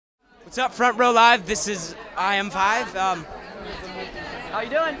What's up, Front Row Live? This is IM5. How you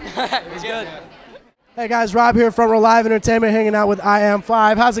doing? It's good. Hey guys, Rob here, Front Row Live Entertainment, hanging out with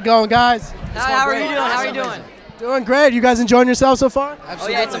IM5. How's it going, guys? Hi, how are you doing? How are you doing? Doing great. You guys enjoying yourselves so far?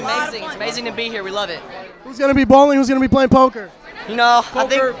 Absolutely. Oh yeah, it's amazing. It's amazing to be here. We love it. Who's gonna be bowling? Who's gonna be playing poker? You know, Poker, I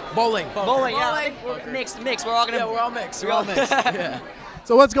think bowling. bowling. Yeah, I think we're mixed. We're all gonna. Yeah, we're all mixed. We're all mixed. Yeah.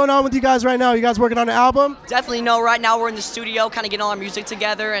 So what's going on with you guys right now? You guys working on an album? Definitely no. Right now we're in the studio, kind of getting all our music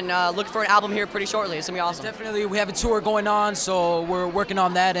together, and looking for an album here pretty shortly. It's gonna be awesome. Definitely, we have a tour going on, so we're working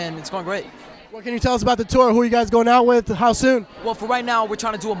on that, and it's going great. What can you tell us about the tour? Who are you guys going out with? How soon? Well, for right now, we're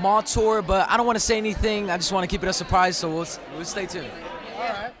trying to do a mall tour, but I don't want to say anything. I just want to keep it a surprise, so we'll stay tuned. All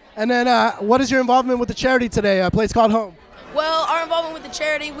right. And then, what is your involvement with the charity today? A place called Home. Well, our involvement with the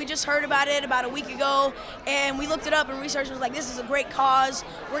charity, we just heard about it about a week ago, and we looked it up and researched. Was like, this is a great cause.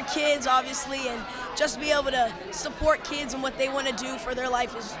 We're kids, obviously, and just to be able to support kids and what they want to do for their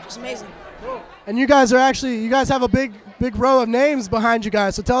life is just amazing. Cool. And you guys have a big row of names behind you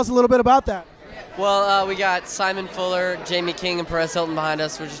guys. So tell us a little bit about that. Well, we got Simon Fuller, Jamie King, and Perez Hilton behind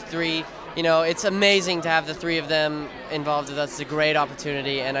us, which is three. You know, it's amazing to have the three of them involved with us. It's a great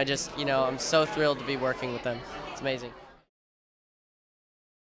opportunity, and I'm so thrilled to be working with them. It's amazing.